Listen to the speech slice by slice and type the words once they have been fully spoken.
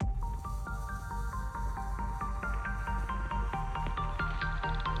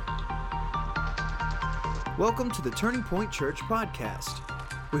Welcome to the Turning Point Church podcast.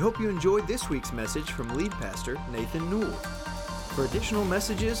 We hope you enjoyed this week's message from lead pastor Nathan Newell. For additional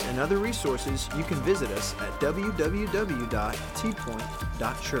messages and other resources, you can visit us at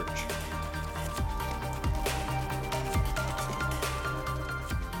www.tpoint.church.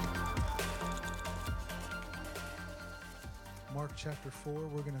 Mark chapter 4,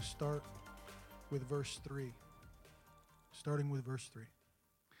 we're going to start with verse 3. Starting with verse 3.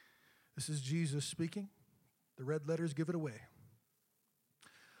 This is Jesus speaking. The red letters give it away.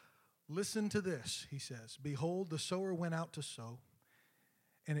 Listen to this, he says. Behold, the sower went out to sow,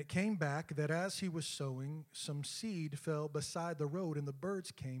 and it came back that as he was sowing, some seed fell beside the road, and the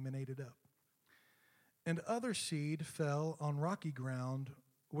birds came and ate it up. And other seed fell on rocky ground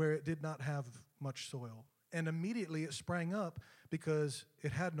where it did not have much soil. And immediately it sprang up because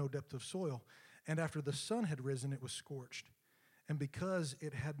it had no depth of soil. And after the sun had risen, it was scorched. And because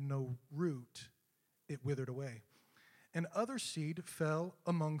it had no root, it withered away. And other seed fell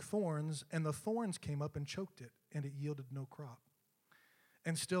among thorns, and the thorns came up and choked it, and it yielded no crop.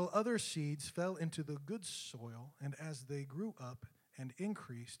 And still other seeds fell into the good soil, and as they grew up and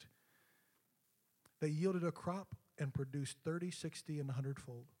increased, they yielded a crop and produced 30, 60, and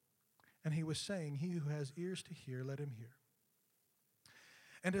 100-fold. And he was saying, he who has ears to hear, let him hear.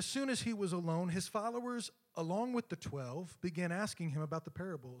 And as soon as he was alone, his followers, along with the 12, began asking him about the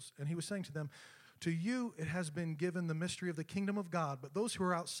parables. And he was saying to them, to you it has been given the mystery of the kingdom of God, but those who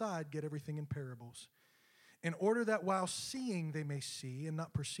are outside get everything in parables, in order that while seeing they may see and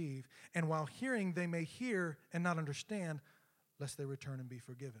not perceive, and while hearing they may hear and not understand, lest they return and be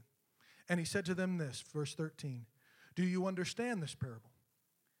forgiven. And he said to them this, verse 13, do you understand this parable?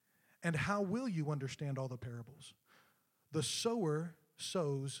 And how will you understand all the parables? The sower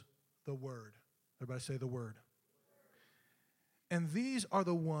sows the word. Everybody say the word. And these are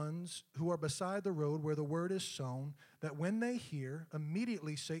the ones who are beside the road where the word is sown, that when they hear,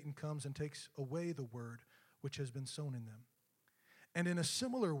 immediately Satan comes and takes away the word which has been sown in them. And in a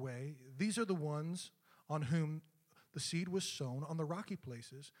similar way, these are the ones on whom the seed was sown on the rocky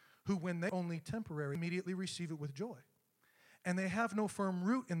places, who when they only temporary immediately receive it with joy. And they have no firm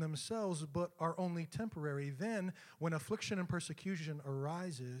root in themselves, but are only temporary. Then, when affliction and persecution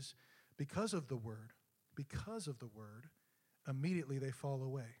arises because of the word, immediately they fall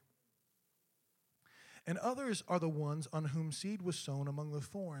away. And others are the ones on whom seed was sown among the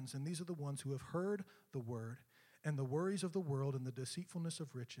thorns, and these are the ones who have heard the word, and the worries of the world and the deceitfulness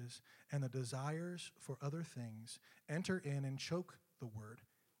of riches and the desires for other things enter in and choke the word,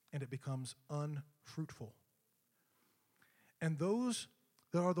 and it becomes unfruitful. And those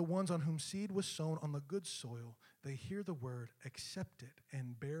that are the ones on whom seed was sown on the good soil, they hear the word, accept it,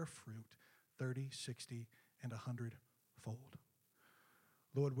 and bear fruit 30, 60, and 100-fold.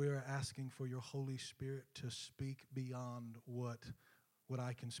 Lord, we are asking for your Holy Spirit to speak beyond what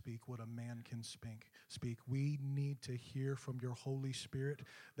I can speak, what a man can speak. We need to hear from your Holy Spirit,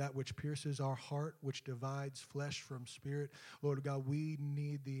 that which pierces our heart, which divides flesh from spirit. Lord God, we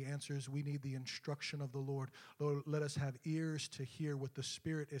need the answers. We need the instruction of the Lord. Lord, let us have ears to hear what the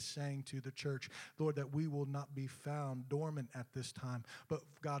Spirit is saying to the church. Lord, that we will not be found dormant at this time, but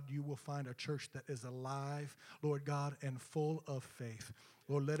God, you will find a church that is alive, Lord God, and full of faith.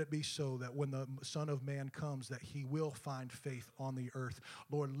 Lord, let it be so that when the Son of Man comes, that he will find faith on the earth.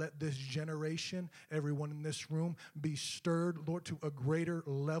 Lord, let this generation, everyone in this room, be stirred, Lord, to a greater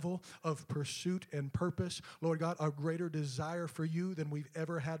level of pursuit and purpose. Lord God, a greater desire for you than we've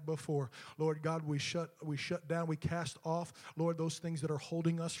ever had before. Lord God, we shut down, we cast off, Lord, those things that are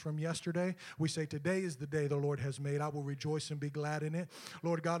holding us from yesterday. We say, today is the day the Lord has made. I will rejoice and be glad in it.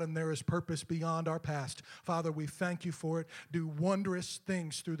 Lord God, and there is purpose beyond our past. Father, we thank you for it. Do wondrous things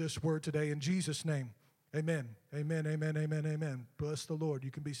through this word today in Jesus' name. Amen. Amen. Amen. Amen. Amen. Bless the Lord.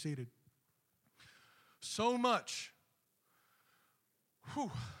 You can be seated. So much.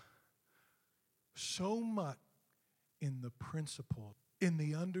 So much in the principle, in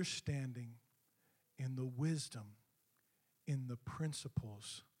the understanding, in the wisdom, in the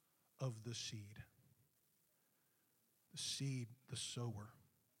principles of the seed. The seed, the sower.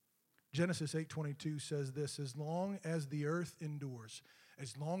 Genesis 8:22 says this, as long as the earth endures,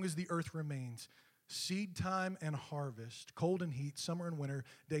 as long as the earth remains, seed time and harvest, cold and heat, summer and winter,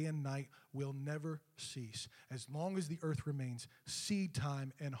 day and night will never cease. As long as the earth remains, seed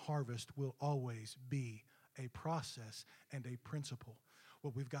time and harvest will always be a process and a principle.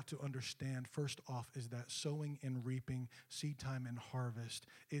 What we've got to understand first off is that sowing and reaping, seed time and harvest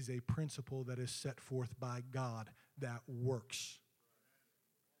is a principle that is set forth by God that works.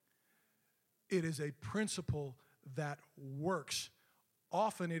 It is a principle that works.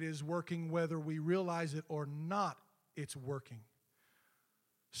 often it is working whether we realize it or not, it's working.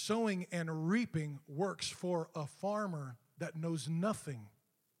 Sowing and reaping works for a farmer that knows nothing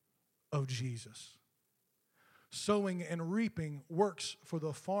of Jesus. Sowing and reaping works for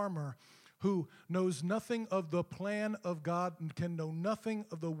the farmer who knows nothing of the plan of God and can know nothing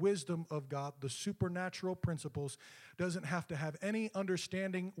of the wisdom of God, the supernatural principles, doesn't have to have any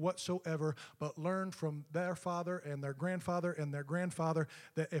understanding whatsoever, but learn from their father and their grandfather and their grandfather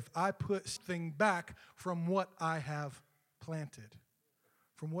that if I put something back from what I have planted,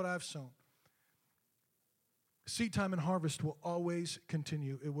 from what I've sown, seed time and harvest will always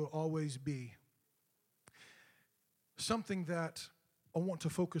continue. It will always be. Something that I want to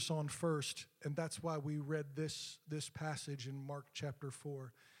focus on first, and that's why we read this passage in Mark chapter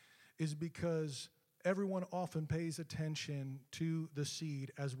 4, is because everyone often pays attention to the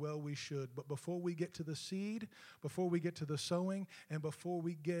seed, as well we should. But before we get to the seed, before we get to the sowing, and before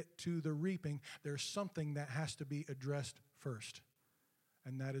we get to the reaping, there's something that has to be addressed first,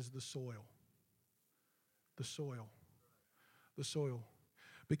 and that is the soil. The soil. The soil.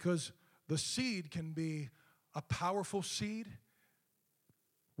 Because the seed can be a powerful seed,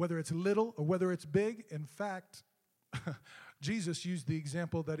 whether it's little or whether it's big. In fact, Jesus used the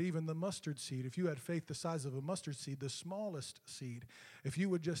example that even the mustard seed, if you had faith the size of a mustard seed, the smallest seed, if you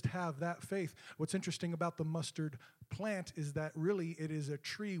would just have that faith. What's interesting about the mustard plant is that really it is a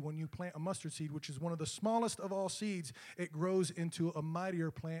tree. When you plant a mustard seed, which is one of the smallest of all seeds, it grows into a mightier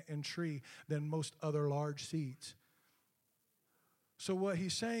plant and tree than most other large seeds. So what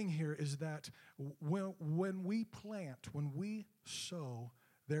he's saying here is that when we plant, when we sow,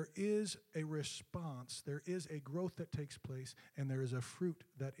 there is a response, there is a growth that takes place, and there is a fruit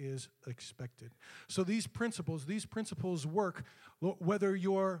that is expected. So these principles work whether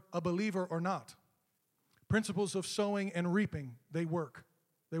you're a believer or not. Principles of sowing and reaping, they work.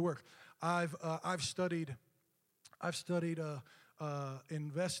 They work. I've studied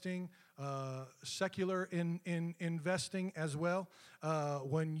investing, secular in investing as well.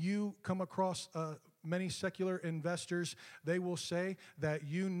 When you come across many secular investors, they will say that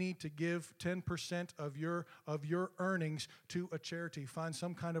you need to give 10% of your earnings to a charity. Find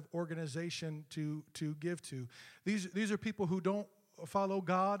some kind of organization to give to. These are people who don't follow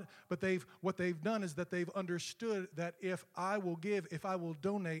God, but what they've done is that they've understood that if I will give, if I will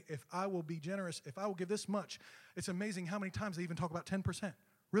donate, if I will be generous, if I will give this much, it's amazing how many times they even talk about 10%.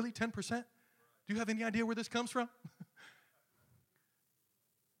 Really, 10%? Do you have any idea where this comes from?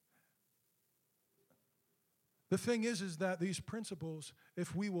 The thing is that these principles,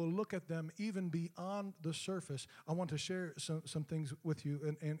 if we will look at them even beyond the surface, I want to share some things with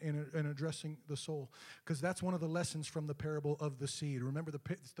you in addressing the soul, because that's one of the lessons from the parable of the seed. Remember,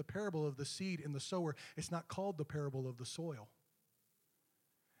 it's the parable of the seed and the sower. It's not called the parable of the soil.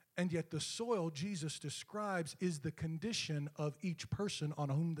 And yet the soil Jesus describes is the condition of each person on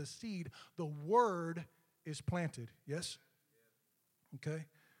whom the seed, the word, is planted. Yes? Okay?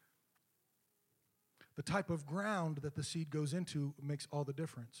 The type of ground that the seed goes into makes all the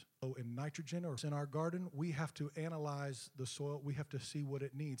difference. So in nitrogen or in our garden, we have to analyze the soil. We have to see what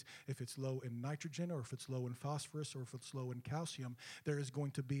it needs. If it's low in nitrogen or if it's low in phosphorus or if it's low in calcium, there is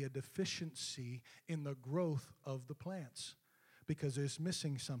going to be a deficiency in the growth of the plants because it's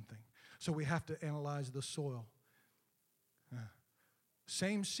missing something. So we have to analyze the soil.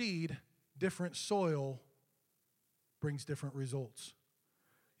 Same seed, different soil brings different results.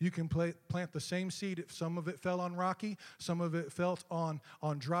 You can plant the same seed. If some of it fell on rocky, some of it fell on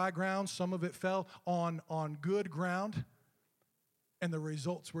dry ground, some of it fell on good ground, and the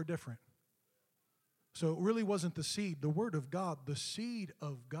results were different. So it really wasn't the seed, the word of God, the seed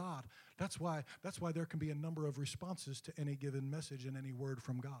of God. That's why there can be a number of responses to any given message and any word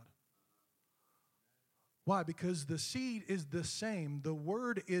from God. Why? Because the seed is the same. The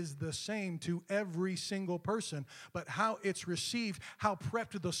word is the same to every single person. But how it's received, how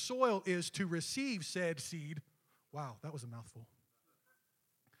prepped the soil is to receive said seed, wow, that was a mouthful,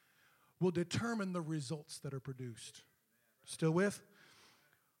 will determine the results that are produced. Still with?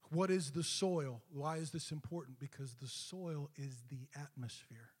 What is the soil? Why is this important? Because the soil is the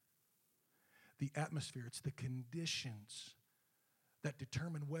atmosphere. The atmosphere, it's the conditions that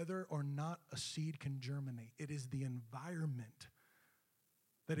determine whether or not a seed can germinate. It is the environment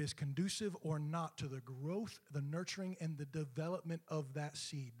that is conducive or not to the growth, the nurturing, and the development of that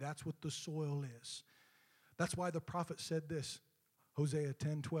seed. That's what the soil is. That's why the prophet said this, Hosea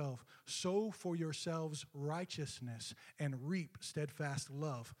 10:12, sow for yourselves righteousness and reap steadfast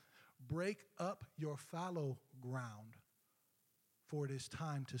love. Break up your fallow ground, for it is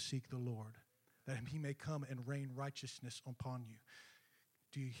time to seek the Lord, that he may come and rain righteousness upon you.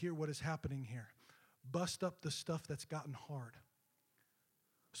 Do you hear what is happening here? Bust up the stuff that's gotten hard,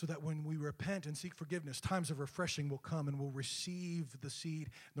 so that when we repent and seek forgiveness, times of refreshing will come and we'll receive the seed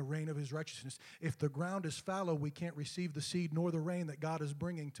and the rain of his righteousness. If the ground is fallow, we can't receive the seed nor the rain that God is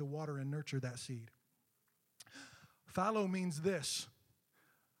bringing to water and nurture that seed. Fallow means this: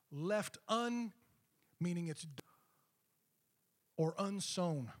 left meaning it's or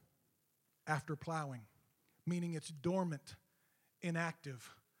unsown after plowing, meaning it's dormant,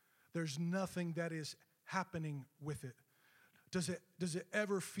 inactive. There's nothing that is happening with it. Does it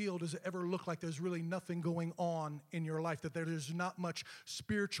ever look like there's really nothing going on in your life, that there's not much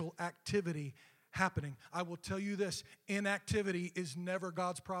spiritual activity happening? I will tell you this: inactivity is never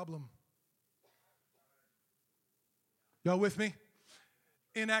God's problem. Y'all with me?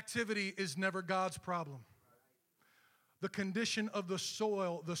 Inactivity is never God's problem. The condition of the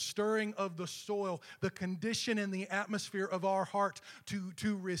soil, the stirring of the soil, the condition in the atmosphere of our heart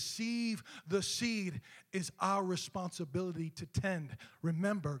to receive the seed is our responsibility to tend.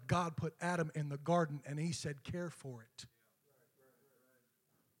 Remember, God put Adam in the garden and he said, care for it.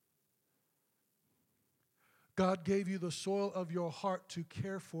 God gave you the soil of your heart to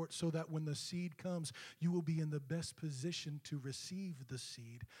care for it so that when the seed comes, you will be in the best position to receive the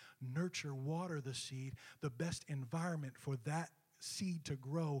seed, nurture, water the seed, the best environment for that seed to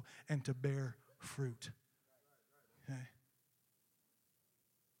grow and to bear fruit. Okay?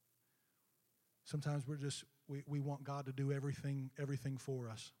 Sometimes we want God to do everything for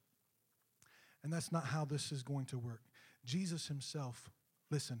us. And that's not how this is going to work. Jesus himself,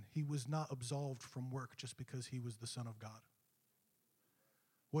 listen, he was not absolved from work just because he was the Son of God.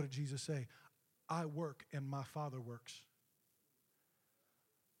 What did Jesus say? I work and my Father works.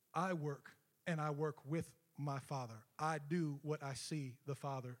 I work and I work with my Father. I do what I see the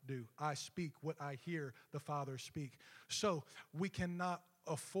Father do. I speak what I hear the Father speak. So we cannot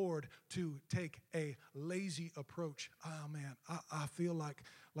afford to take a lazy approach. Oh man, I feel like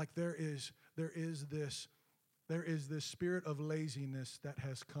there is this spirit of laziness that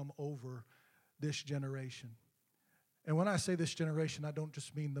has come over this generation. And when I say this generation, I don't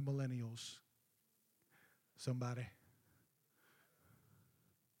just mean the millennials. Somebody.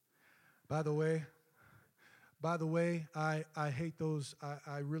 By the way, I hate those.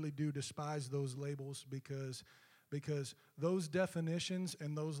 I really do despise those labels because those definitions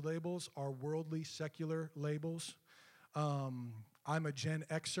and those labels are worldly, secular labels. I'm a Gen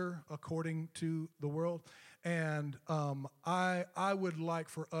Xer according to the world. And I would like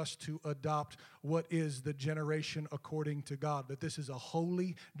for us to adopt what is the generation according to God, that this is a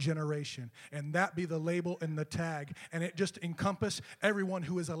holy generation, and that be the label and the tag, and it just encompass everyone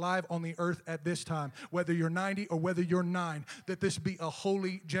who is alive on the earth at this time, whether you're 90 or whether you're 9, that this be a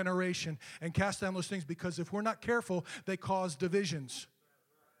holy generation, and cast down those things, because if we're not careful, they cause divisions.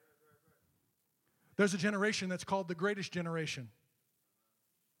 There's a generation that's called the greatest generation.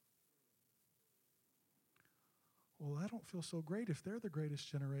 Well, I don't feel so great if they're the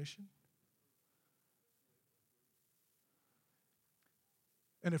greatest generation.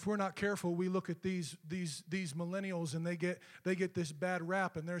 And if we're not careful, we look at these millennials and they get this bad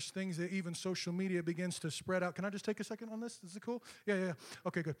rap, and there's things that even social media begins to spread out. Can I just take a second on this? Is it cool? Yeah.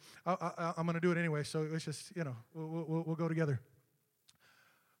 Okay, good. I'm going to do it anyway, so let's just, we'll go together.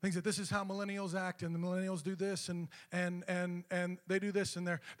 Things that this is how millennials act, and the millennials do this, and they do this, and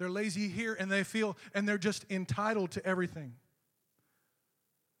they're lazy here, and they feel, and they're just entitled to everything.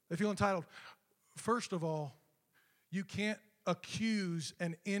 They feel entitled. First of all, you can't accuse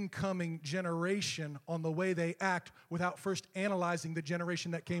an incoming generation on the way they act without first analyzing the generation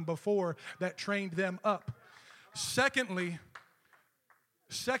that came before that trained them up. Secondly,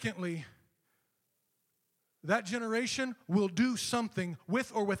 that generation will do something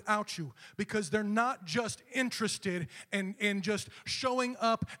with or without you, because they're not just interested in just showing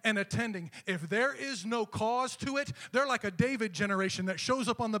up and attending. If there is no cause to it, they're like a David generation that shows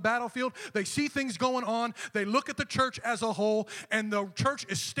up on the battlefield. They see things going on. They look at the church as a whole, and the church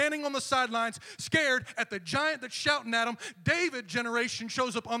is standing on the sidelines, scared at the giant that's shouting at them. David generation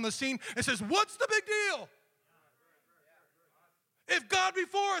shows up on the scene and says, "What's the big deal? If God be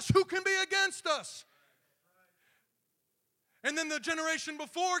for us, who can be against us?" And then the generation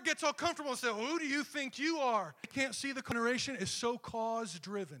before gets all comfortable and says, "Who do you think you are?" You can't see the generation is so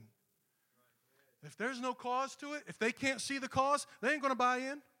cause-driven. If there's no cause to it, if they can't see the cause, they ain't going to buy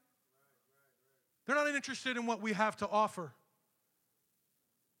in. They're not interested in what we have to offer.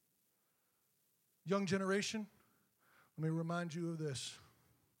 Young generation, let me remind you of this,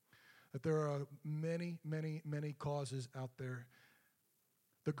 that there are many, many, many causes out there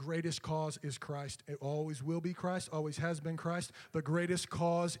The greatest cause is Christ. It always will be Christ, always has been Christ. The greatest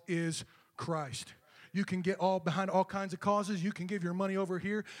cause is Christ. You can get all behind all kinds of causes. You can give your money over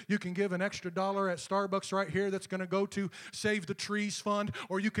here. You can give an extra $1 at Starbucks right here that's going to go to Save the Trees Fund,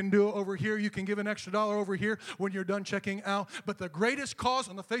 or you can do it over here. You can give an extra $1 over here when you're done checking out. But the greatest cause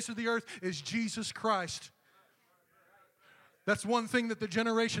on the face of the earth is Jesus Christ. That's one thing that the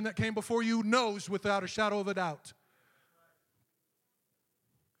generation that came before you knows without a shadow of a doubt.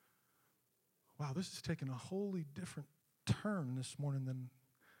 Wow, this is taking a wholly different turn this morning than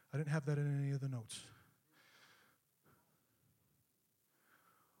I didn't have that in any of the notes.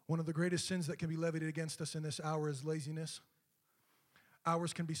 One of the greatest sins that can be levied against us in this hour is laziness.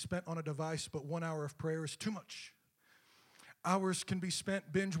 Hours can be spent on a device, but 1 hour of prayer is too much. Hours can be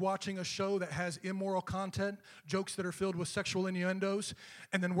spent binge watching a show that has immoral content, jokes that are filled with sexual innuendos,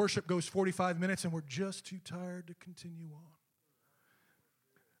 and then worship goes 45 minutes and we're just too tired to continue on.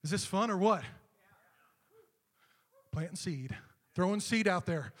 Is this fun or what? Planting seed. Throwing seed out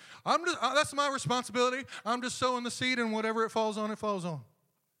there. That's my responsibility. I'm just sowing the seed, and whatever it falls on, it falls on.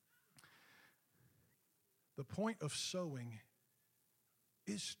 The point of sowing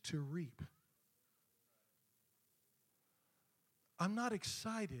is to reap. I'm not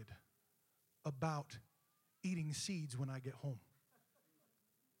excited about eating seeds when I get home.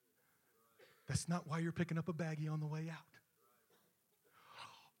 That's not why you're picking up a baggie on the way out.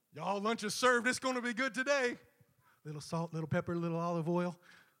 Y'all, lunch is served. It's going to be good today. Little salt, little pepper, little olive oil.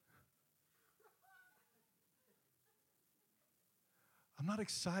 I'm not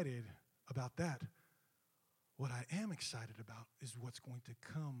excited about that. What I am excited about is what's going to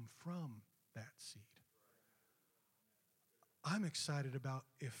come from that seed. I'm excited about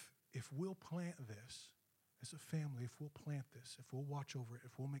if we'll plant this as a family, if we'll plant this, if we'll watch over it,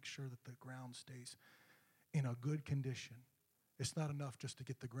 if we'll make sure that the ground stays in a good condition. It's not enough just to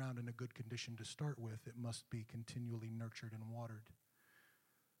get the ground in a good condition to start with. It must be continually nurtured and watered.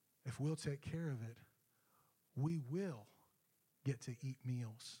 If we'll take care of it, we will get to eat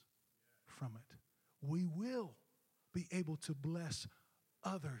meals from it. We will be able to bless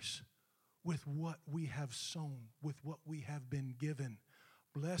others with what we have sown, with what we have been given.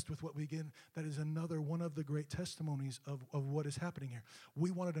 Blessed with what we get. That is another one of the great testimonies of what is happening here. We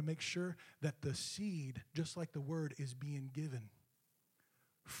wanted to make sure that the seed, just like the word, is being given.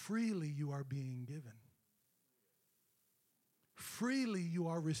 Freely you are being given. Freely you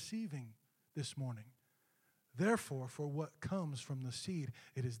are receiving this morning. Therefore, for what comes from the seed,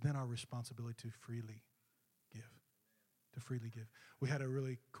 it is then our responsibility to freely give. To freely give. We had a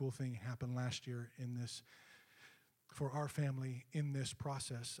really cool thing happen last year in this, for our family in this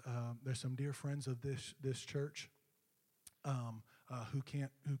process. There's some dear friends of this church who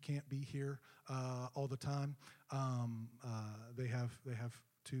can't be here all the time. They have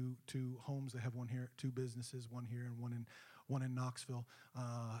two homes. They have one here, two businesses, one here and one in Knoxville.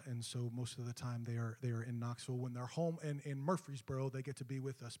 And so most of the time they are in Knoxville. When they're home in Murfreesboro, they get to be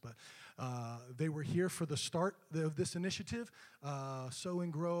with us. But they were here for the start of this initiative, Sow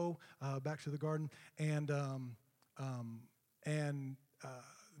and Grow, Back to the Garden, and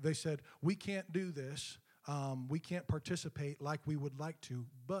they said, we can't do this. We can't participate like we would like to,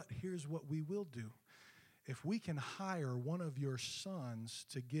 but here's what we will do. If we can hire one of your sons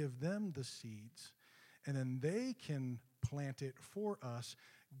to give them the seeds, and then they can plant it for us,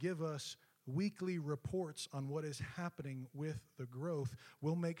 give us weekly reports on what is happening with the growth.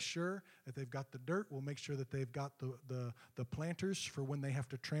 We'll make sure that they've got the dirt. We'll make sure that they've got the planters for when they have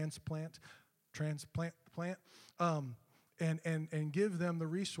to transplant, and give them the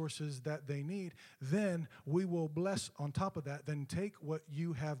resources that they need. Then we will bless on top of that. Then take what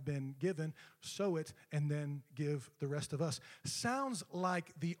you have been given, sow it, and then give the rest of us. Sounds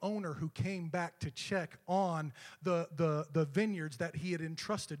like the owner who came back to check on the vineyards that he had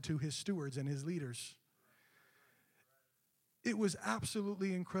entrusted to his stewards and his leaders. It was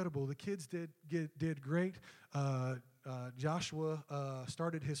absolutely incredible. The kids did great. Joshua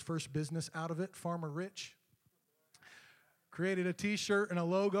started his first business out of it, Farmer Rich. Created a T-shirt and a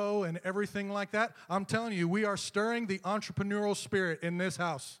logo and everything like that. I'm telling you, we are stirring the entrepreneurial spirit in this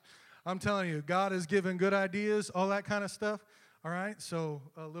house. I'm telling you, God has given good ideas, all that kind of stuff. All right, so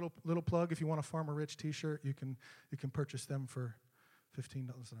a little plug. If you want a Farmer Rich T-shirt, you can purchase them for $15.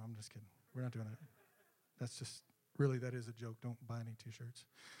 No, I'm just kidding. We're not doing that. That's just really, that is a joke. Don't buy any T-shirts.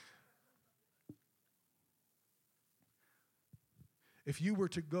 If you were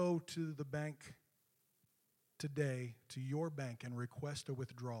to go to the bank today, to your bank, and request a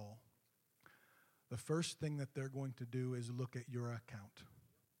withdrawal, the first thing that they're going to do is look at your account.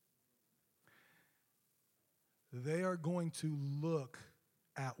 They are going to look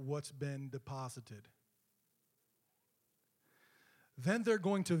at what's been deposited. Then they're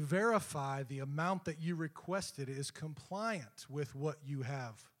going to verify the amount that you requested is compliant with what you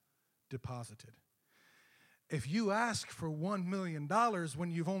have deposited. If you ask for $1 million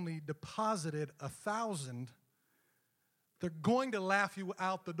when you've only deposited 1,000, they're going to laugh you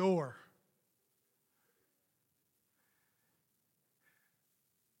out the door.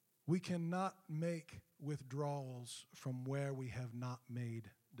 We cannot make withdrawals from where we have not made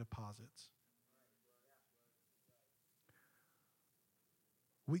deposits.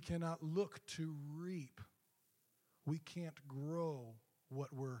 We cannot look to reap. We can't grow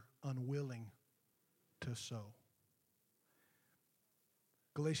what we're unwilling to sow.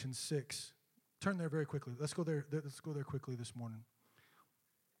 Galatians 6. Turn there very quickly. Let's go there quickly this morning.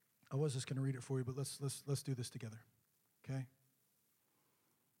 I was just going to read it for you, but let's do this together. Okay?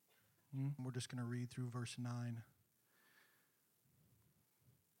 We're just going to read through verse 9.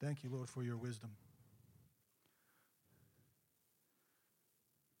 Thank you, Lord, for your wisdom.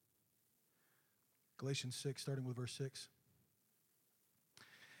 Galatians 6, starting with verse 6.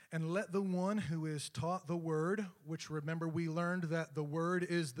 And let the one who is taught the word, which remember we learned that the word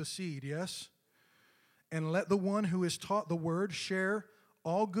is the seed, yes? And let the one who is taught the word share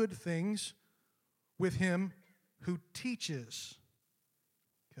all good things with him who teaches.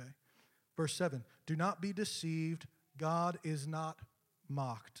 Okay. Verse 7. Do not be deceived. God is not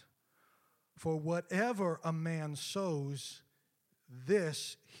mocked. For whatever a man sows,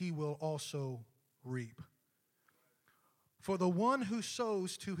 this he will also reap. For the one who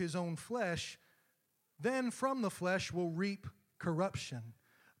sows to his own flesh, then from the flesh will reap corruption.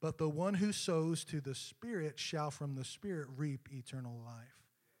 But the one who sows to the Spirit shall from the Spirit reap eternal life.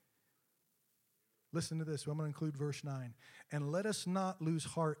 Listen to this. I'm going to include verse 9. And let us not lose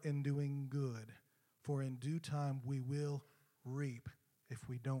heart in doing good, for in due time we will reap if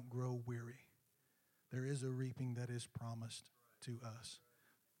we don't grow weary. There is a reaping that is promised to us.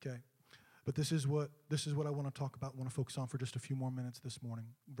 Okay? But this is what I want to talk about. I want to focus on for just a few more minutes this morning.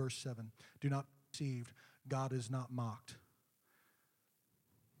 Verse 7. Do not be deceived. God is not mocked.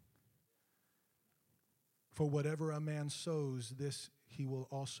 For whatever a man sows, this he will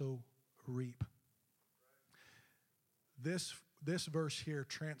also reap. This verse here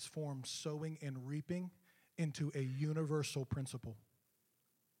transforms sowing and reaping into a universal principle.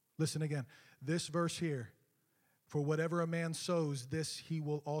 Listen again. This verse here, for whatever a man sows, this he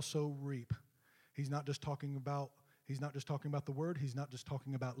will also reap. He's not just talking about the word. He's not just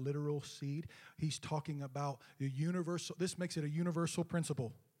talking about literal seed. He's talking about the universal. This makes it a universal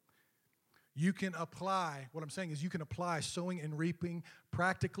principle. You can apply sowing and reaping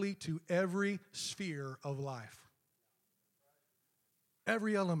practically to every sphere of life.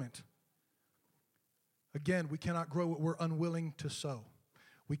 Every element. Again, we cannot grow what we're unwilling to sow.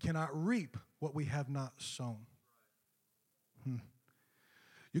 We cannot reap what we have not sown.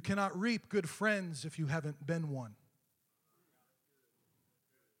 You cannot reap good friends if you haven't been one.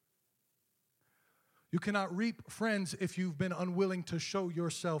 You cannot reap friends if you've been unwilling to show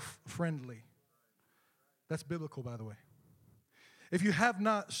yourself friendly. That's biblical, by the way. If you have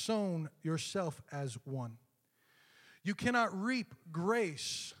not sown yourself as one. You cannot reap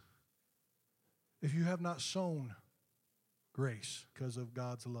grace if you have not sown grace because of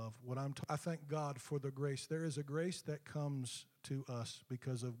God's love. I thank God for the grace. There is a grace that comes to us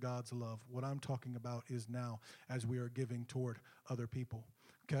because of God's love. What I'm talking about is now as we are giving toward other people.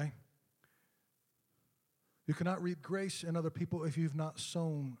 Okay? You cannot reap grace in other people if you've not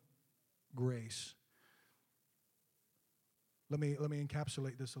sown grace. Let me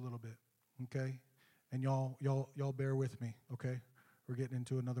encapsulate this a little bit, okay? And y'all bear with me, okay? We're getting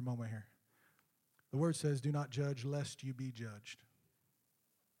into another moment here. The word says, do not judge lest you be judged.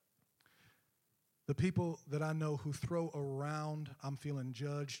 The people that I know who throw around, I'm feeling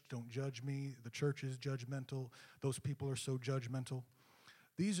judged, don't judge me, the church is judgmental, those people are so judgmental.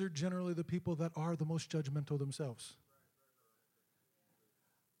 These are generally the people that are the most judgmental themselves.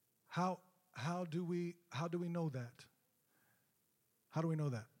 How do we know that? How do we know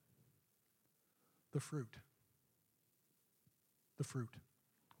that? The fruit. The fruit.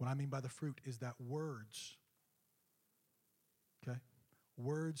 What I mean by the fruit is that words, okay?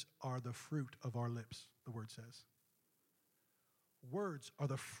 Words are the fruit of our lips, the word says. Words are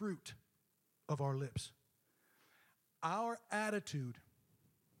the fruit of our lips. Our attitude,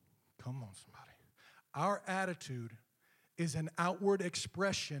 come on somebody, our attitude is an outward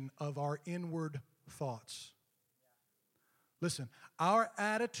expression of our inward thoughts. Listen, our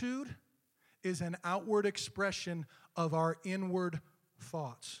attitude is an outward expression of our inward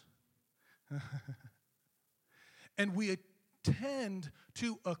thoughts. And we tend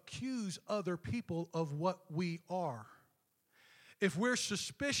to accuse other people of what we are. If we're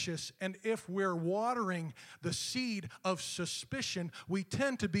suspicious and if we're watering the seed of suspicion, we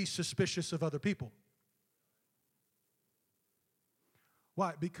tend to be suspicious of other people.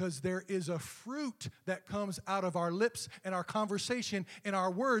 Why? Because there is a fruit that comes out of our lips and our conversation and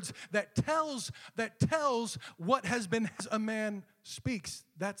our words that tells what has been. As a man speaks,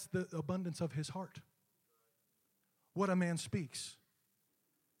 that's the abundance of his heart. What a man speaks.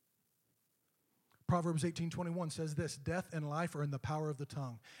 Proverbs 18:21 says this, death and life are in the power of the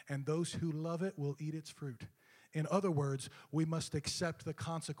tongue, and those who love it will eat its fruit. In other words, we must accept the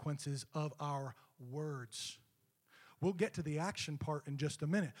consequences of our words. We'll get to the action part in just a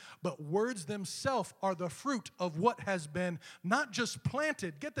minute. But words themselves are the fruit of what has been not just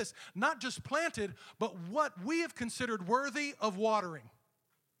planted, get this, not just planted, but what we have considered worthy of watering.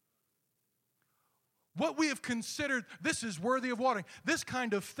 What we have considered, this is worthy of watering. This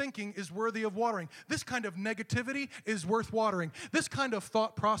kind of thinking is worthy of watering. This kind of negativity is worth watering. This kind of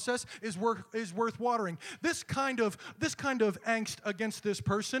thought process is worth watering. This kind of angst against this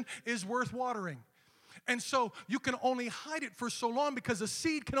person is worth watering. And so you can only hide it for so long because a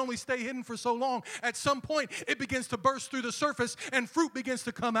seed can only stay hidden for so long. At some point, it begins to burst through the surface and fruit begins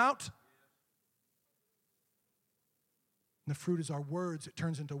to come out. And the fruit is our words. It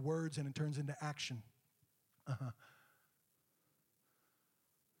turns into words and it turns into action.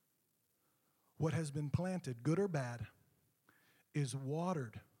 What has been planted, good or bad, is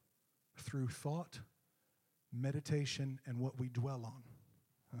watered through thought, meditation, and what we dwell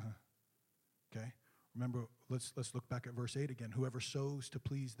on. Okay? Remember, let's look back at verse 8 again. Whoever sows to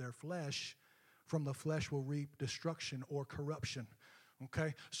please their flesh, from the flesh will reap destruction or corruption.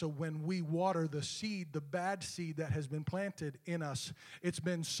 Okay, so when we water the seed, the bad seed that has been planted in us, it's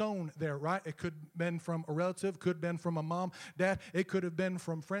been sown there, right? It could have been from a relative, could have been from a mom, dad. It could have been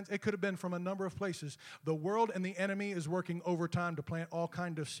from friends. It could have been from a number of places. The world and the enemy is working overtime to plant all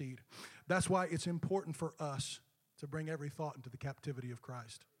kind of seed. That's why it's important for us to bring every thought into the captivity of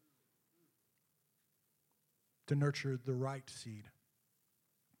Christ, to nurture the right seed.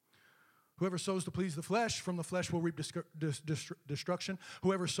 Whoever sows to please the flesh, from the flesh will reap destruction.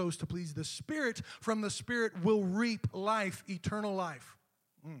 Whoever sows to please the Spirit, from the Spirit will reap life, eternal life.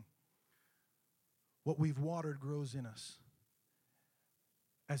 What we've watered grows in us.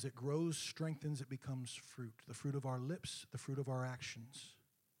 As it grows, strengthens, it becomes fruit. The fruit of our lips, the fruit of our actions.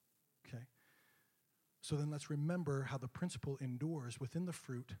 Okay? So then let's remember how the principle endures within the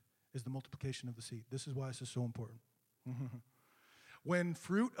fruit is the multiplication of the seed. This is why this is so important. When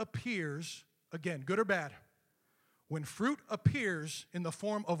fruit appears, again, good or bad, when fruit appears in the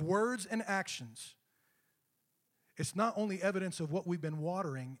form of words and actions, it's not only evidence of what we've been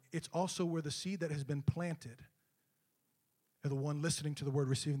watering, it's also where the seed that has been planted, and the one listening to the word,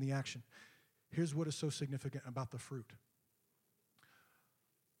 receiving the action. Here's what is so significant about the fruit.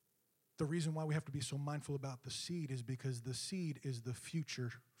 The reason why we have to be so mindful about the seed is because the seed is the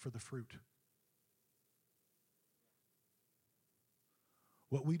future for the fruit.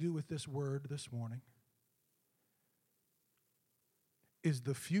 What we do with this word this morning is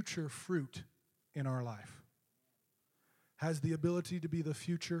the future fruit in our life. Has the ability to be the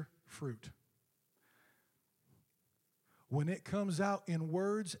future fruit. When it comes out in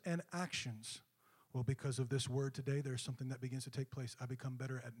words and actions, well, because of this word today, there's something that begins to take place. I become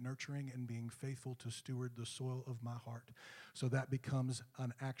better at nurturing and being faithful to steward the soil of my heart. So that becomes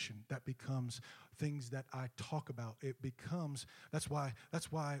an action. That becomes things that I talk about. It becomes, that's why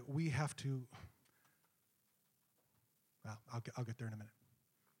we have to, well, I'll get there in a minute.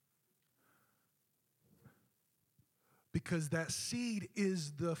 Because that seed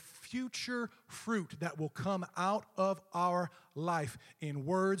is the future fruit that will come out of our life in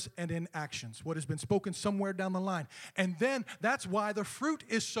words and in actions. What has been spoken somewhere down the line. And then that's why the fruit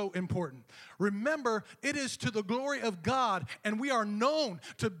is so important. Remember, it is to the glory of God, and we are known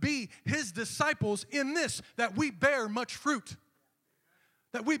to be His disciples in this, that we bear much fruit.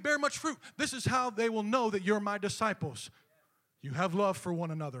 That we bear much fruit. This is how they will know that you're my disciples. You have love for one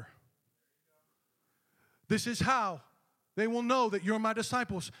another. This is how they will know that you're my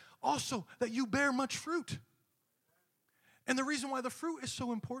disciples. Also, that you bear much fruit. And the reason why the fruit is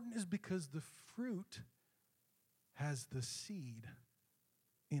so important is because the fruit has the seed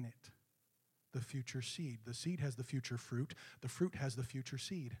in it. The future seed. The seed has the future fruit. The fruit has the future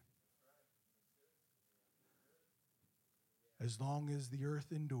seed. As long as the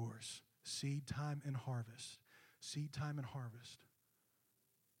earth endures, seed time and harvest. Seed time and harvest.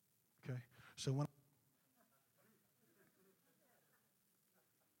 Okay? So when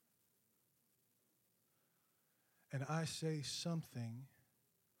and I say something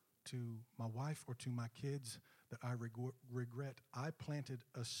to my wife or to my kids that I regret, I planted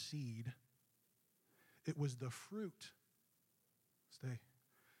a seed. It was the fruit. Stay.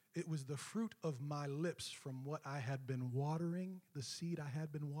 It was the fruit of my lips from what I had been watering, the seed I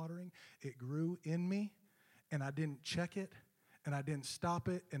had been watering. It grew in me, and I didn't check it, and I didn't stop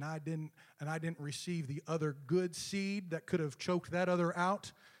it, and I didn't receive the other good seed that could have choked that other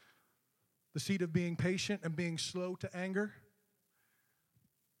out. The seed of being patient and being slow to anger.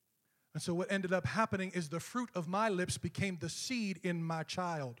 And so what ended up happening is the fruit of my lips became the seed in my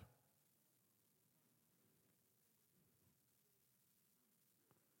child.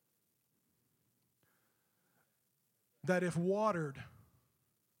 That if watered,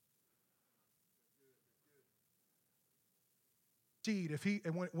 seed,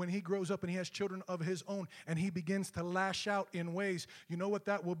 when he grows up and he has children of his own and he begins to lash out in ways, you know what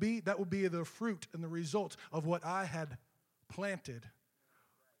that will be? That will be the fruit and the result of what I had planted.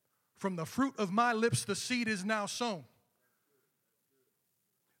 From the fruit of my lips, the seed is now sown.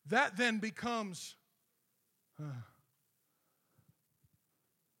 That then becomes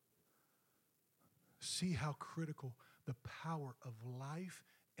see how critical the power of life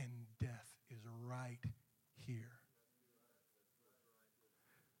and death is right here.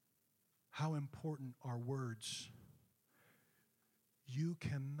 How important are words? You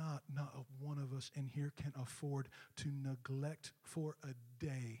cannot, not one of us in here can afford to neglect for a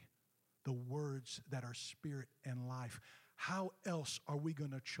day the words that are spirit and life. How else are we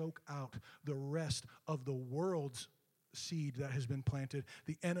going to choke out the rest of the world's seed that has been planted,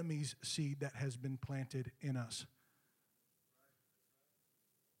 the enemy's seed that has been planted in us?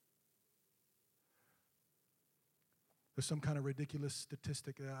 There's some kind of ridiculous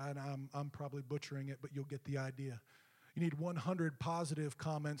statistic, and I'm probably butchering it, but you'll get the idea. You need 100 positive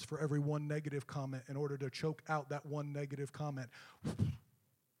comments for every one negative comment in order to choke out that one negative comment.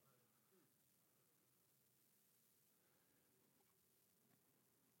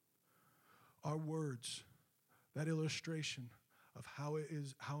 Our words, that illustration of how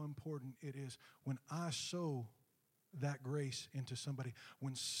important it is when I sow that grace into somebody.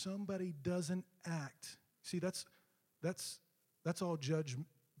 When somebody doesn't act, see, that's all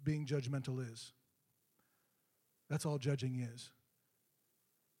being judgmental is. That's all judging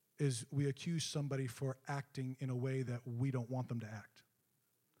is we accuse somebody for acting in a way that we don't want them to act.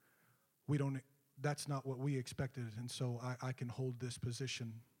 That's not what we expected, and so I can hold this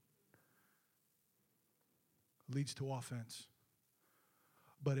position. Leads to offense.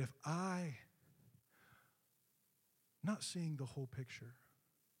 But if I, not seeing the whole picture,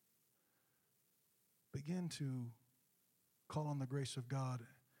 begin to call on the grace of God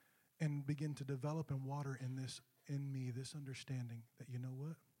and begin to develop and water in me this understanding that, you know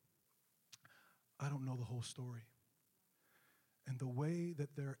what? I don't know the whole story. And the way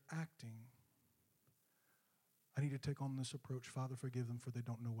that they're acting, I need to take on this approach. Father, forgive them, for they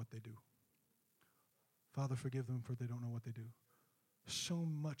don't know what they do. Father, forgive them, for they don't know what they do. So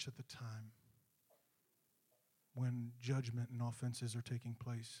much at the time when judgment and offenses are taking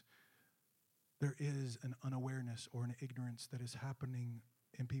place, there is an unawareness or an ignorance that is happening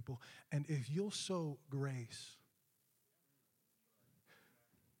in people. And if you'll sow grace,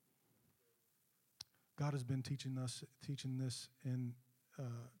 God has been teaching this in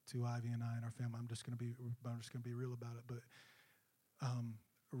to Ivy and I and our family. I'm just going to be real about it, but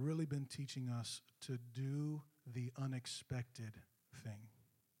really been teaching us to do the unexpected thing.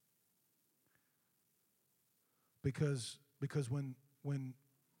 Because when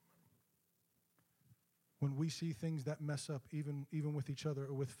we see things that mess up, even with each other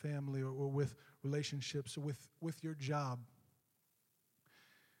or with family or with relationships or with your job,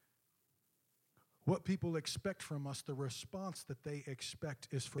 what people expect from us, the response that they expect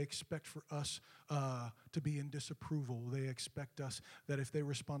is for us to be in disapproval. They expect us that if they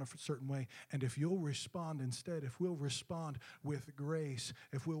respond a certain way, and if you'll respond instead, if we'll respond with grace,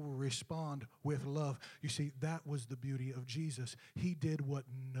 if we'll respond with love. You see, that was the beauty of Jesus. He did what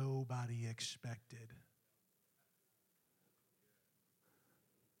nobody expected.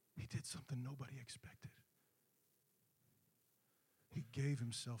 He did something nobody expected. He gave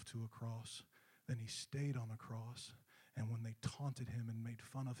himself to a cross. Then he stayed on the cross, and when they taunted him and made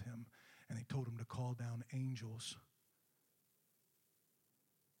fun of him, and they told him to call down angels,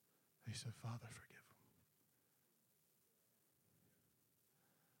 he said, Father, forgive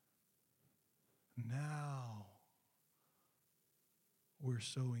them. Now we're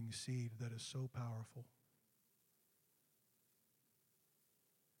sowing seed that is so powerful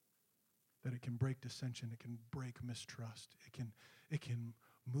that it can break dissension, it can break mistrust, it can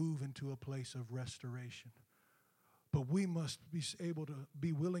move into a place of restoration. But we must be able to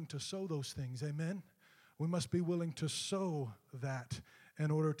be willing to sow those things. Amen? We must be willing to sow that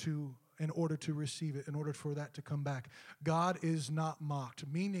in order to receive it, in order for that to come back. God is not mocked,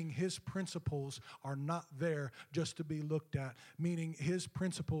 meaning his principles are not there just to be looked at, meaning his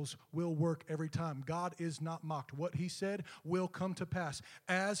principles will work every time. God is not mocked. What he said will come to pass.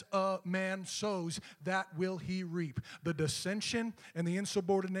 As a man sows, that will he reap. The dissension and the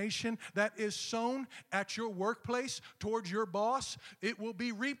insubordination that is sown at your workplace towards your boss, it will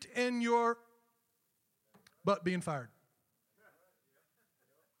be reaped in your butt being fired.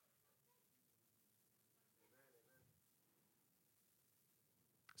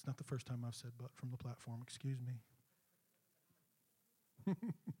 It's not the first time I've said but from the platform. Excuse me.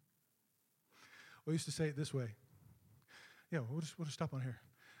 We used to say it this way. Yeah, we'll just stop on here.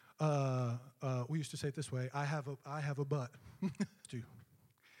 We used to say it this way. I have a but.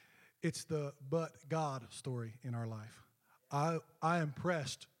 It's the but God story in our life. I am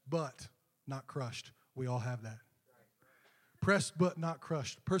pressed, but not crushed. We all have that. Pressed, but not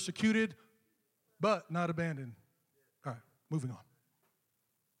crushed. Persecuted, but not abandoned. All right, moving on.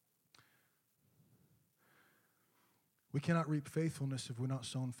 We cannot reap faithfulness if we're not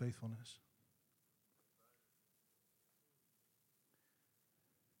sown faithfulness.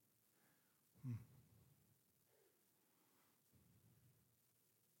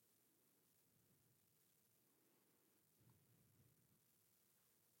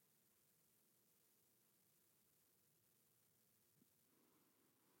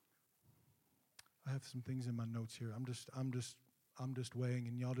 I have some things in my notes here. I'm just weighing,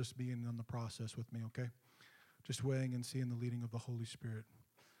 and y'all just being on the process with me, okay? Just weighing and seeing the leading of the Holy Spirit.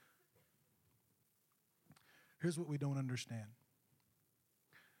 Here's what we don't understand.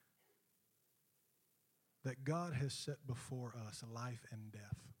 That God has set before us life and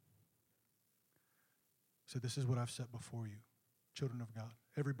death. So this is what I've set before you, children of God,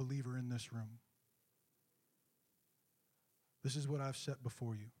 every believer in this room. This is what I've set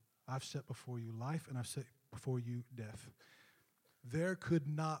before you. I've set before you life, and I've set before you death. There could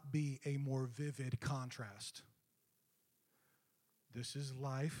not be a more vivid contrast. This is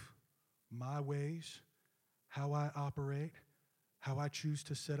life, my ways, how I operate, how I choose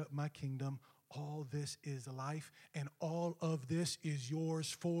to set up my kingdom. All this is life, and all of this is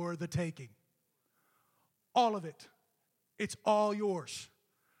yours for the taking. All of it. It's all yours.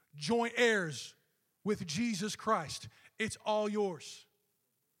 Joint heirs with Jesus Christ. It's all yours.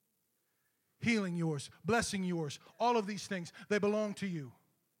 Healing yours, blessing yours, all of these things, they belong to you.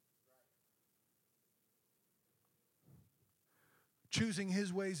 Choosing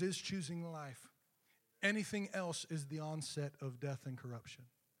his ways is choosing life. Anything else is the onset of death and corruption.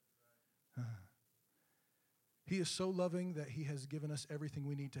 He is so loving that he has given us everything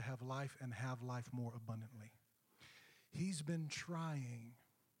we need to have life and have life more abundantly. He's been trying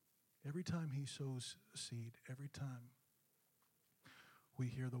every time he sows seed, every time we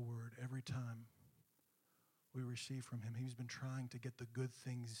hear the word, every time we receive from him, he's been trying to get the good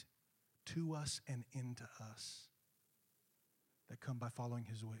things to us and into us that come by following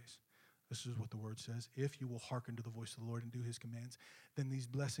his ways. This is what the word says. If you will hearken to the voice of the Lord and do his commands, then these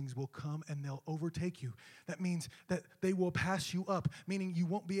blessings will come and they'll overtake you. That means that they will pass you up, meaning you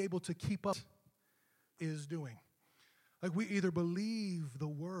won't be able to keep up is doing. Like we either believe the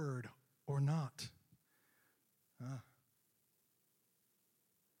word or not.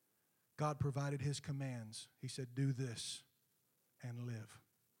 God provided his commands. He said, do this and live.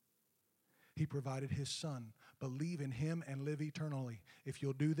 He provided his son. Believe in him and live eternally. If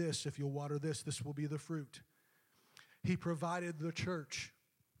you'll do this, if you'll water this, this will be the fruit. He provided the church.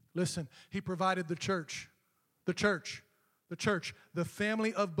 Listen, he provided the church, the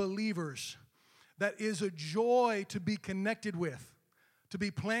family of believers that is a joy to be connected with, to be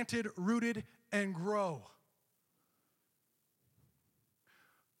planted, rooted, and grow.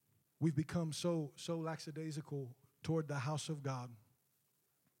 We've become so lackadaisical toward the house of God.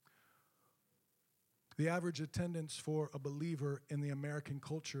 The average attendance for a believer in the American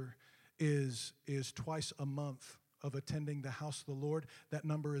culture is twice a month of attending the house of the Lord. That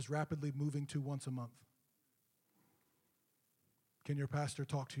number is rapidly moving to once a month. Can your pastor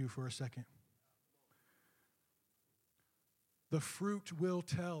talk to you for a second? The fruit will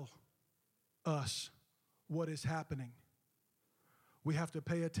tell us what is happening. We have to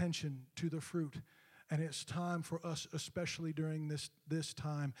pay attention to the fruit. And it's time for us, especially during this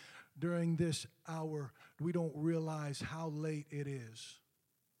time, during this hour, we don't realize how late it is.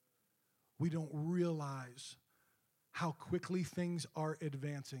 We don't realize how quickly things are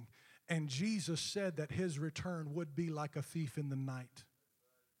advancing. And Jesus said that his return would be like a thief in the night.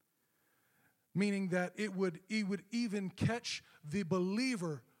 meaning that it would even catch the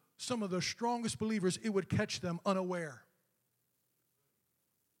believer, some of the strongest believers, it would catch them unaware.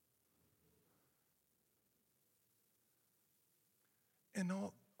 And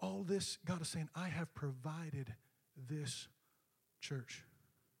all this, God is saying, I have provided this church.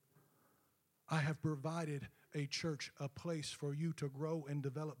 I have provided a church, a place for you to grow and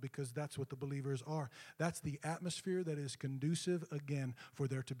develop, because that's what the believers are. That's the atmosphere that is conducive, again, for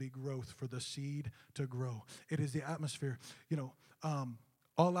there to be growth, for the seed to grow. It is the atmosphere.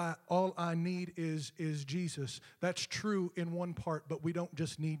 All I need is Jesus. That's true in one part, but we don't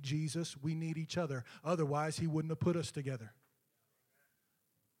just need Jesus. We need each other. Otherwise, he wouldn't have put us together.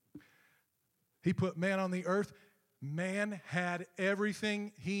 He put man on the earth. Man had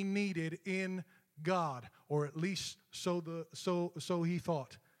everything he needed in God, or at least so he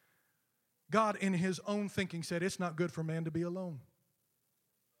thought. God, in his own thinking, said it's not good for man to be alone.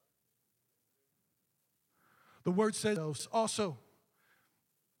 The word says also,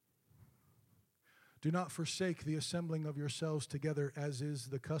 do not forsake the assembling of yourselves together, as is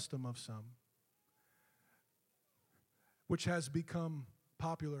the custom of some, which has become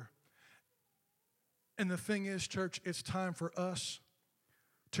popular. And the thing is, church, it's time for us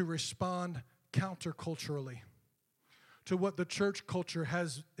to respond counterculturally to what the church culture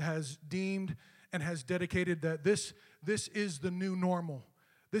has deemed and has dedicated, that this is the new normal.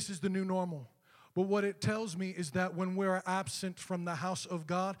 This is the new normal. But what it tells me is that when we're absent from the house of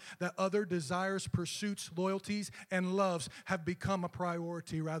God, that other desires, pursuits, loyalties, and loves have become a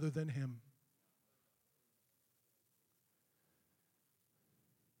priority rather than him.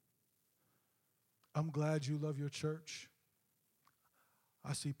 I'm glad you love your church.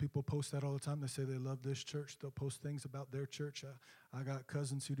 I see people post that all the time. They say they love this church. They'll post things about their church. I got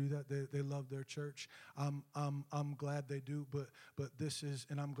cousins who do that. They love their church. I'm glad they do. But this is,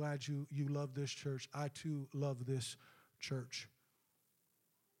 and I'm glad you love this church. I too love this church.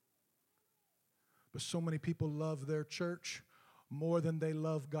 But so many people love their church more than they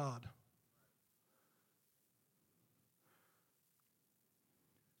love God.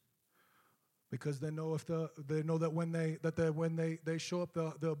 Because they know that when they show up,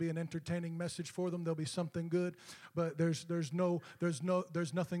 there'll be an entertaining message for them. There'll be something good, but there's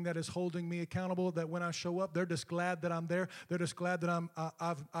nothing that is holding me accountable. That when I show up, they're just glad that I'm there. They're just glad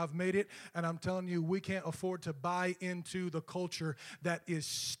that I've made it. And I'm telling you, we can't afford to buy into the culture that is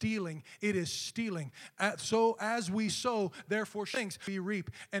stealing. It is stealing. So as we sow, therefore things we reap.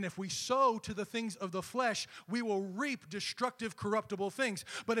 And if we sow to the things of the flesh, we will reap destructive, corruptible things.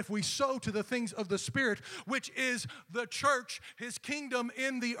 But if we sow to the things of the Spirit, which is the church, his kingdom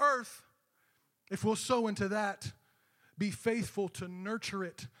in the earth, if we'll sow into that, be faithful to nurture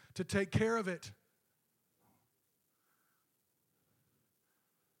it, to take care of it,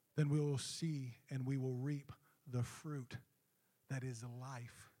 then we will see and we will reap the fruit that is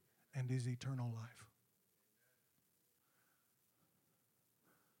life and is eternal life.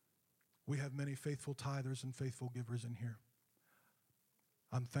 We have many faithful tithers and faithful givers in here.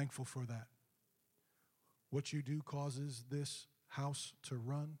 I'm thankful for that. What you do causes this house to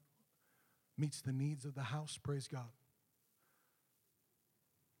run, meets the needs of the house. Praise God.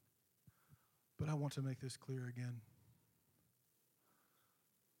 But I want to make this clear again.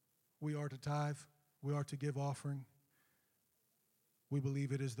 We are to tithe. We are to give offering. We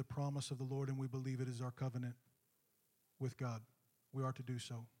believe it is the promise of the Lord, and we believe it is our covenant with God. We are to do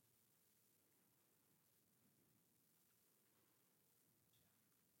so.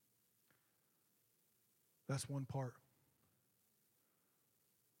 That's one part.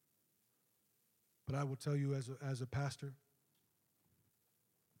 But I will tell you as a pastor,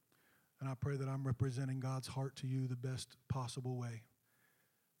 and I pray that I'm representing God's heart to you the best possible way,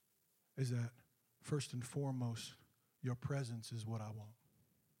 is that first and foremost, your presence is what I want.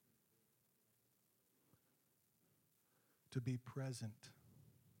 To be present.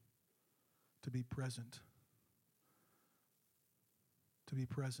 To be present. To be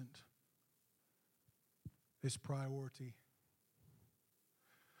present is priority.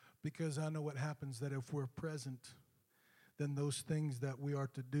 Because I know what happens, that if we're present, then those things that we are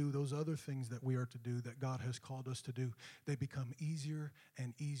to do, those other things that we are to do that God has called us to do, they become easier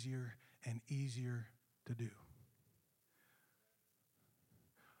and easier and easier to do.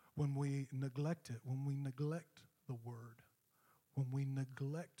 When we neglect it, when we neglect the word, when we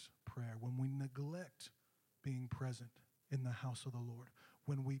neglect prayer, when we neglect being present in the house of the Lord,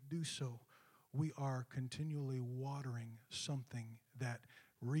 when we do so, we are continually watering something that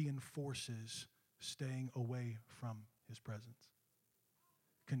reinforces staying away from his presence.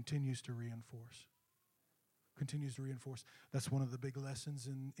 Continues to reinforce. continues to reinforce. That's one of the big lessons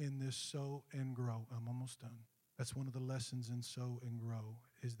in this Sow and Grow. I'm almost done. That's one of the lessons in Sow and Grow,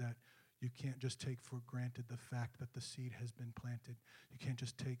 is that you can't just take for granted the fact that the seed has been planted. You can't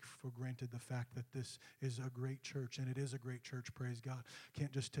just take for granted the fact that this is a great church, and it is a great church, praise God.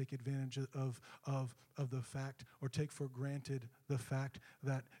 Can't just take advantage of the fact, or take for granted the fact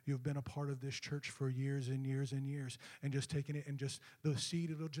that you've been a part of this church for years and years and years, and just taking it and just the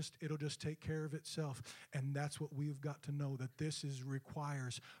seed, it'll just take care of itself. And that's what we've got to know, that this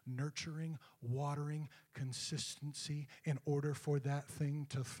requires nurturing, watering, consistency in order for that thing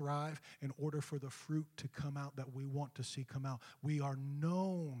to thrive, in order for the fruit to come out that we want to see come out. We are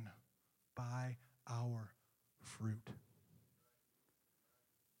known by our fruit.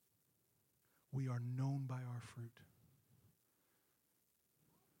 We are known by our fruit.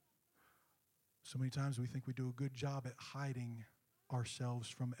 So many times we think we do a good job at hiding ourselves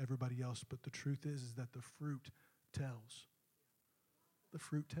from everybody else, but the truth is that the fruit tells. The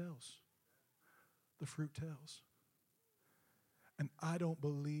fruit tells. The fruit tells. And I don't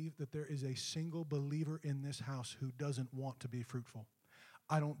believe that there is a single believer in this house who doesn't want to be fruitful.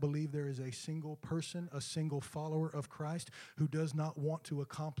 I don't believe there is a single person, a single follower of Christ who does not want to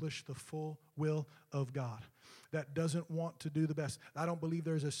accomplish the full will of God, that doesn't want to do the best. I don't believe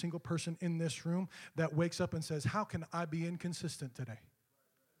there's a single person in this room that wakes up and says, how can I be inconsistent today?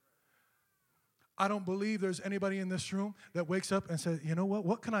 I don't believe there's anybody in this room that wakes up and says, you know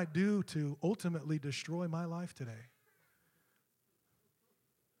what can I do to ultimately destroy my life today?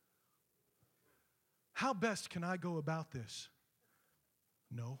 How best can I go about this?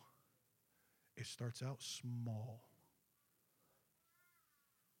 No, it starts out small,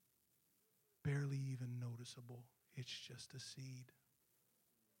 barely even noticeable. It's just a seed.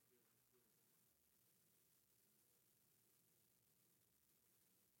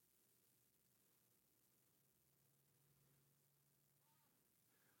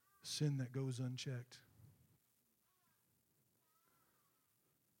 Sin that goes unchecked.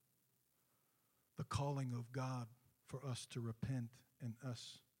 The calling of God for us to repent and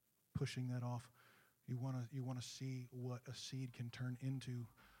us pushing that off. You want to see what a seed can turn into?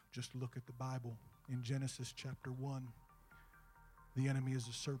 Just look at the Bible. In Genesis chapter 1, the enemy is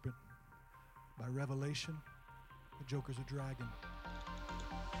a serpent. By Revelation, the joker's a dragon.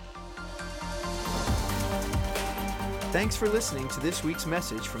 Thanks for listening to this week's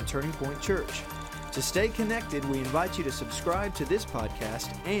message from Turning Point Church. To stay connected, we invite you to subscribe to this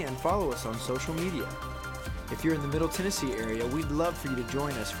podcast and follow us on social media. If you're in the Middle Tennessee area, we'd love for you to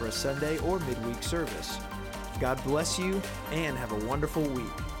join us for a Sunday or midweek service. God bless you and have a wonderful week.